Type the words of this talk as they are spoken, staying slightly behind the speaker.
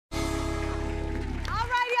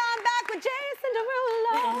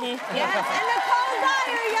Yes, and Nicole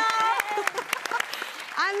Byer, y'all.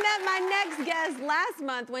 I met my next guest last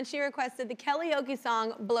month when she requested the karaoke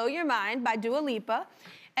song Blow Your Mind by Dua Lipa.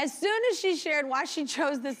 As soon as she shared why she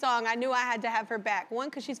chose this song, I knew I had to have her back. One,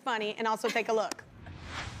 because she's funny, and also take a look.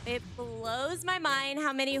 It blows my mind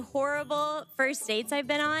how many horrible first dates I've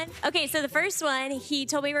been on. Okay, so the first one, he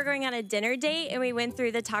told me we were going on a dinner date, and we went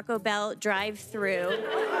through the Taco Bell drive-thru.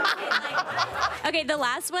 Okay, the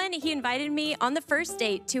last one, he invited me on the first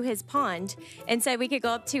date to his pond and said we could go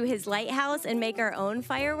up to his lighthouse and make our own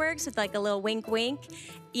fireworks with like a little wink wink.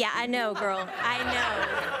 Yeah, I know, girl, I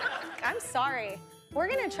know. I'm sorry. We're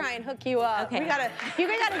gonna try and hook you up. Okay. You gotta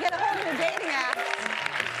get a hold of the dating app.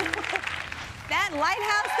 That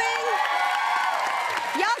lighthouse thing.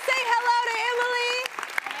 Y'all say hello to Emily.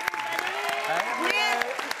 Man,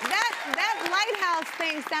 that lighthouse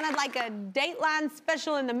thing sounded like a Dateline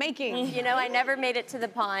special in the making. You know, I never made it to the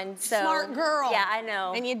pond, so. Smart girl. Yeah, I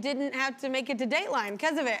know. And you didn't have to make it to Dateline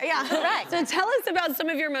because of it. Yeah. Correct. So tell us about some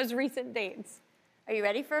of your most recent dates. Are you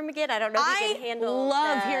ready for him again? I don't know if you can handle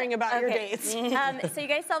I love hearing about your dates. So you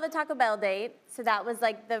guys saw the Taco Bell date, so that was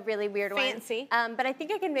like the really weird one. Fancy. But I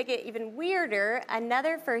think I can make it even weirder.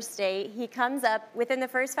 Another first date, he comes up, within the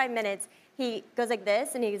first 5 minutes, he goes like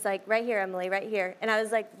this, and he's like, right here, Emily, right here. And I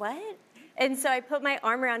was like, what? And so I put my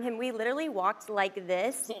arm around him. We literally walked like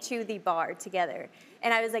this to the bar together.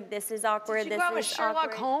 And I was like, this is awkward, Did you go out with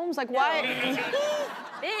Sherlock Holmes? Like, why?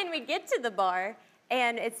 Then we get to the bar,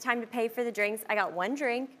 and it's time to pay for the drinks. I got one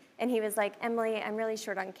drink, and he was like, Emily, I'm really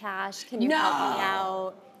short on cash. Can you help me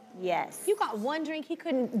out? Yes. You got one drink? He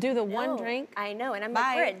couldn't do the one drink? I know, and I'm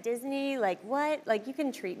like, we're at Disney, like what? Like, you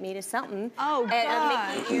can treat me to something. Oh, God.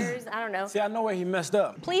 And Mickey ears, I don't know. See, I know where he messed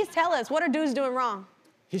up. Please tell us, what are dudes doing wrong?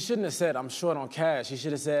 He shouldn't have said, I'm short on cash. He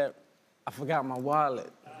should have said, I forgot my wallet.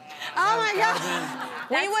 Oh my God.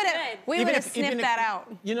 We would have sniffed that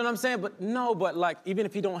out. You know what I'm saying? But like, even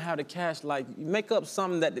if you don't have the cash, like, make up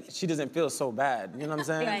something that she doesn't feel so bad. You know what I'm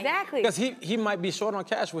saying? Exactly. Because he might be short on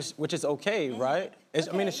cash, which is okay, right?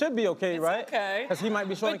 I mean, it should be okay, right? Okay. Because he might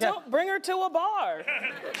be short on cash. Don't bring her to a bar.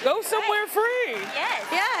 Go somewhere free. Yes.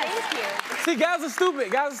 Yes. Thank you. See, guys are stupid.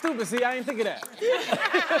 Guys are stupid. See, I didn't think of that.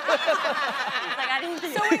 Like, I didn't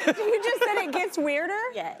think So wait, you just said it gets weirder?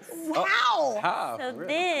 Yes. Wow. How? So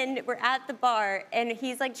then we're at the bar, and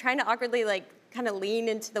he's like trying to awkwardly like kind of lean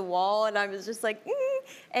into the wall, and I was just like,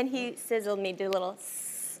 and he sizzled me, did a little,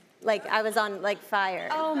 like I was on like fire.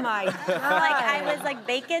 Oh my God. Like I was like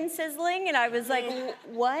bacon sizzling, and I was like,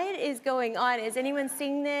 what is going on? Is anyone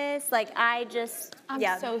seeing this? Like I'm so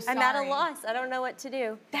sorry. I'm at a loss. I don't know what to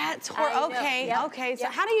do. That's horrible. Okay, Yep. okay. So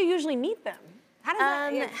Yep. how do you usually meet them? How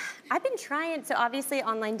does that? I've been trying, so obviously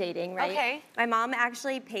online dating, right? Okay. My mom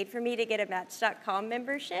actually paid for me to get a Match.com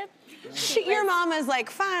membership. Your mama's like,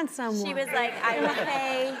 find someone. She was like, I will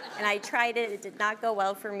pay, and I tried it. It did not go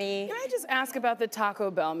well for me. Can I just ask about the Taco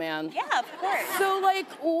Bell man? Yeah, of course. So, like,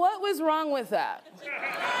 what was wrong with that?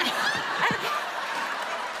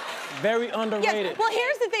 Very underrated. Yes. Well,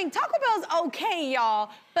 here's the thing. Taco Bell's okay, y'all,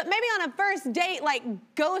 but maybe on a first date, like,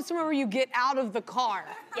 go somewhere where you get out of the car.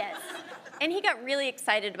 Yes. And he got really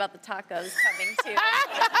excited about the tacos coming, too.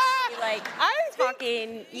 Like,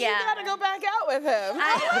 talking, You gotta go back out with him.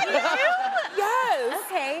 Yes.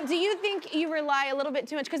 Okay. Do you think you rely a little bit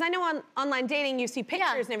too much? Because I know on online dating, you see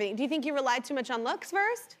pictures and everything. Do you think you rely too much on looks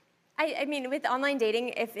first? I mean, with online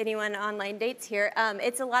dating, if anyone online dates here,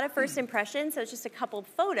 it's a lot of first impressions, so it's just a couple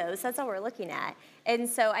photos. That's all we're looking at. And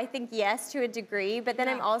so I think yes, to a degree, but then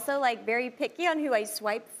I'm also like very picky on who I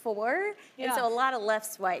swipe for. And so a lot of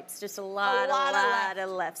left swipes, just a lot of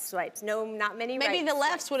left swipes. No, not many right Maybe the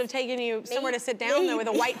lefts would have taken you somewhere to sit down though with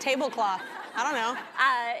a white tablecloth. I don't know.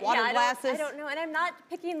 Water glasses. I don't know, and I'm not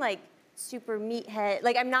picking like super meathead.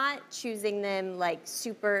 Like I'm not choosing them like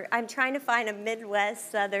super. I'm trying to find a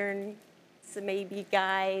Midwest Southern, maybe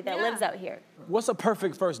guy that lives out here. What's a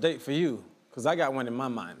perfect first date for you? Because I got one in my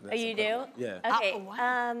mind. Oh, you do? Yeah. Okay.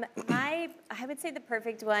 I would say the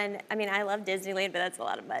perfect one. I mean, I love Disneyland, but that's a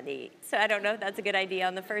lot of money. So I don't know if that's a good idea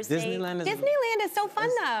on the first date. Disneyland is so fun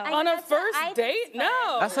though. On a first date?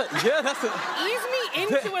 No. That's a. Ease me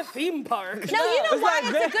into a theme park. No, you know It's why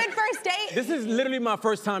like it's a good first date? This is literally my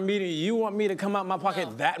first time meeting you. You want me to come out my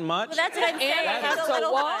pocket that much? Well, that's what I'm saying. And I have It's a to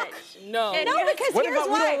little walk? much. No. No, because What here's if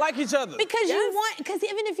we why. don't like each other? Because you want, because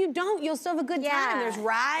even if you don't, you'll still have a good time. There's It's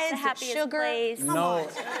rides, the there's happiest sugar. place. No.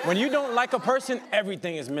 When you don't like a person,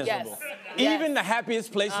 everything is miserable. Yes. Even the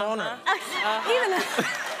happiest place on earth. Even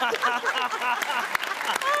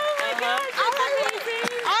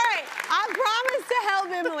All right, I promise to help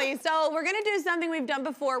Emily. So we're gonna do something we've done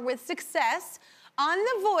before with success. On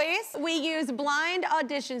The Voice, we use blind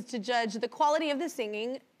auditions to judge the quality of the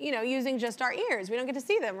singing, you know, using just our ears. We don't get to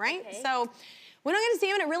see them, right? Okay. So we don't get to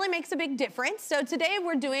see them, and it really makes a big difference. So today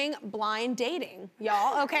we're doing blind dating,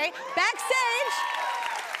 y'all, okay? Backstage,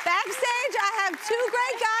 I have two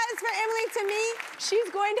great guys for Emily to meet. She's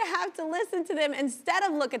going to have to listen to them instead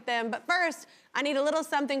of look at them. But first, I need a little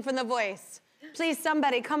something from The Voice. Please,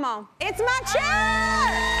 somebody, come on. It's my chair!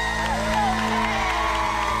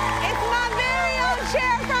 It's my very own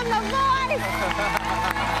chair from The Voice!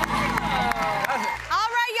 All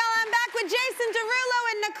right, y'all, I'm back with Jason Derulo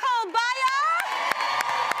and Nicole Byer.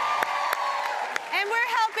 And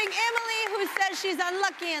we're helping Emily, who says she's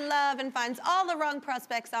unlucky in love and finds all the wrong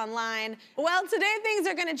prospects online. Well, today things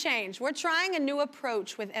are gonna change. We're trying a new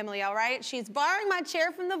approach with Emily, all right? She's borrowing my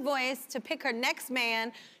chair from The Voice to pick her next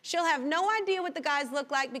man. She'll have no idea what the guys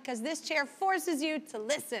look like because this chair forces you to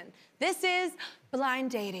listen. This is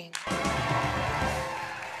blind dating.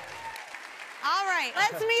 All right,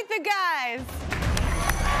 let's meet the guys.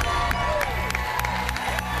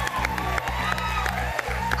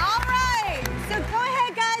 All right, so go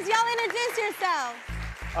ahead, guys. Y'all introduce yourselves.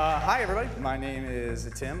 Hi, everybody. My name is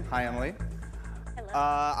Tim. Hi, Emily. Hello.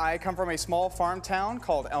 I come from a small farm town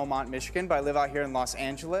called Elmont, Michigan, but I live out here in Los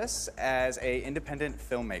Angeles as an independent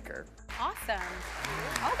filmmaker. Awesome.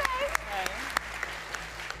 Okay.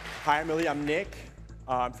 Hi, Emily. I'm Nick.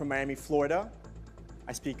 I'm from Miami, Florida.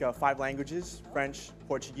 I speak 5 languages: French,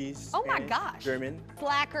 Portuguese, Oh my Spanish, gosh. German.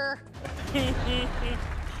 Slacker.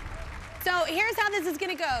 So here's how this is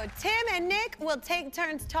gonna go. Tim and Nick will take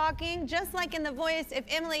turns talking, just like in The Voice. If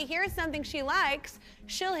Emily hears something she likes,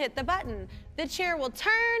 she'll hit the button. The chair will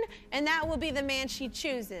turn, and that will be the man she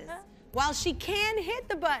chooses. While she can hit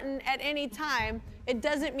the button at any time, it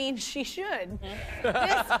doesn't mean she should.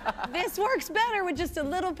 This works better with just a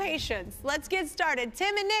little patience. Let's get started.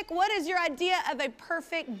 Tim and Nick, what is your idea of a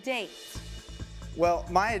perfect date? Well,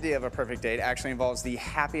 my idea of a perfect date actually involves the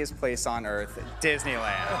happiest place on earth,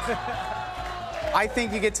 Disneyland. I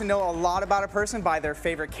think you get to know a lot about a person by their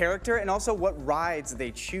favorite character and also what rides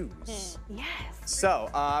they choose. Yes. So,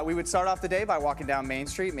 we would start off the day by walking down Main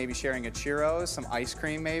Street, maybe sharing a churros, some ice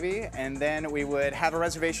cream maybe, and then we would have a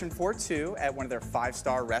reservation for 2 at one of their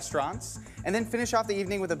 5-star restaurants, and then finish off the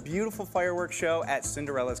evening with a beautiful fireworks show at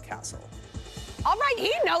Cinderella's castle. All right,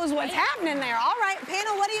 he knows what's happening there. All right,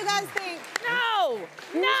 panel, what do you guys think? No!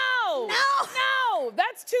 No! No! No!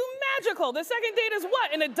 That's too magical. The second date is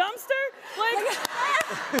what? In a dumpster? Like,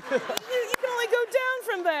 you can only go down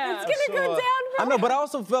from that. It's gonna go down I from know, but I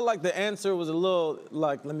also felt like the answer was a little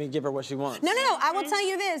like, let me give her what she wants. No, I will tell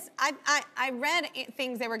you this. I read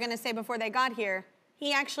things they were gonna say before they got here.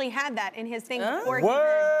 He actually had that in his thing before he heard.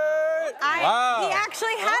 What? Wow. He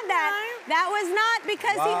actually had that. That was not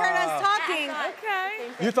because he heard us talking.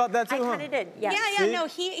 Okay. You thought that too, huh? I kind of did, yeah. Yeah, See? no,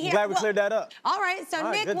 he Glad we cleared that up. All right, so All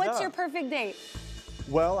right, Nick, good what's job. your perfect date?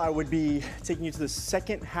 Well, I would be taking you to the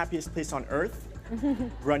second happiest place on earth,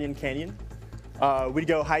 Runyon Canyon. We'd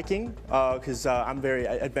go hiking, because I'm very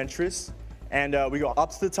adventurous. And we go up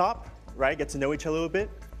to the top, right? Get to know each other a little bit,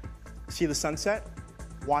 see the sunset,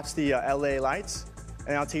 watch the LA lights,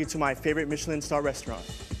 and I'll take you to my favorite Michelin star restaurant.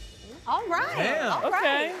 All right. Damn. All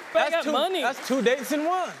right. Okay. But I got money. That's 2 dates in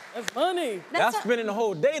one. That's money. That's spending the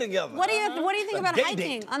whole day together. What do you think A about date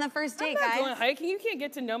hiking date. on the first date, I'm not guys? going hiking. You can't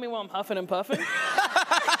get to know me while I'm huffing and puffing. I'm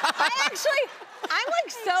like so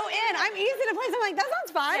in. I'm easy to please. I'm like, that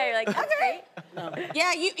sounds fine. Yeah, you're like, that's okay. great.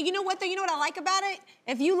 Yeah, you know what though? You know what I like about it?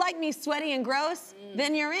 If you like me sweaty and gross,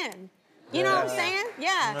 then you're in. You know what I'm saying?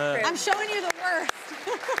 Yeah. I'm showing you the worst.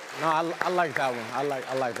 No, I like that one. I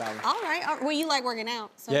like that one. All right. Well, you like working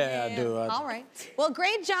out. So Yeah, I do. All right. Well,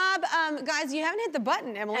 great job, guys. You haven't hit the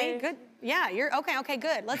button, Emily. Good. Yeah, you're okay. Okay,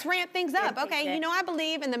 good. Let's ramp things up. Okay. You know I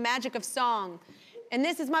believe in the magic of song. And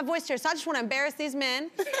this is my voice chair, so I just want to embarrass these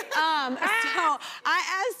men. So I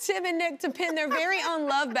asked Tim and Nick to pin their very own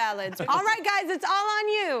love ballads. All right, guys, it's all on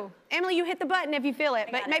you. Emily, you hit the button if you feel it,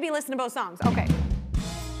 but maybe listen to both songs. Okay.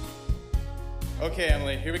 Okay,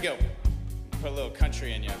 Emily, here we go. Put a little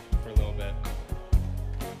country in you for a little bit.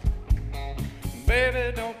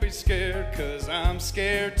 Baby, don't be scared, 'cause I'm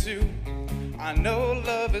scared too. I know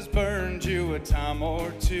love has burned you a time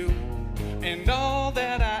or 2. And all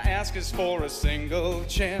that I ask is for a single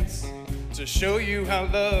chance to show you how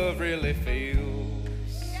love really feels.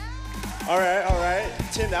 All right.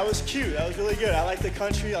 Tim, that was cute. That was really good. I like the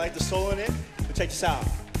country. I like the soul in it. But check this out.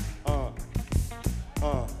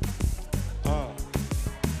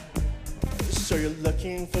 So you're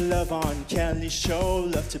looking for love on Kelly's show.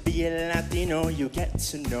 Love to be a Latino, you get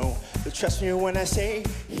to know. But trust me when I say,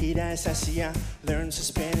 Hida es así, learn some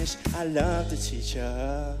Spanish. I love to teach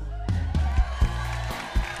ya.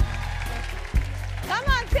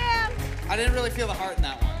 I didn't really feel the heart in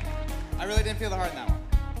that one. I really didn't feel the heart in that one.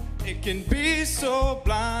 It can be so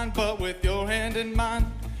blind, but with your hand in mine,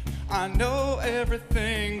 I know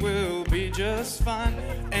everything will be just fine.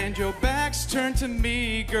 And your back's turned to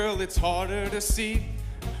me, girl, it's harder to see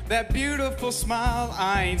that beautiful smile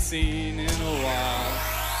I ain't seen in a while.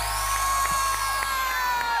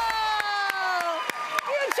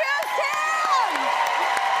 You chose him!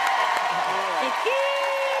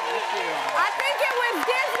 I think it was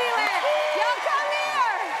Disneyland. Y'all come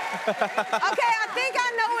here. Okay, I think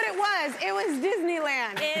I know what it was. It was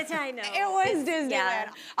Disneyland. I know. It was Disneyland. Yeah.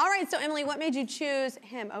 All right, so Emily, what made you choose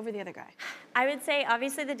him over the other guy? I would say,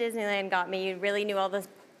 obviously, the Disneyland got me. You really knew all the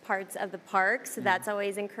parts of the park, so that's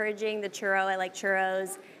always encouraging. The churro, I like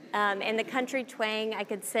churros. And the country twang, I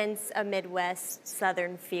could sense a Midwest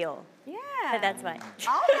Southern feel. Yeah. But that's why.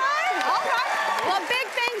 All right, all right. Well, big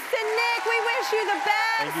thanks to Nick. We wish you the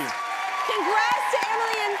best. Thank you. Congrats to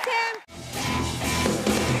Emily and Tim.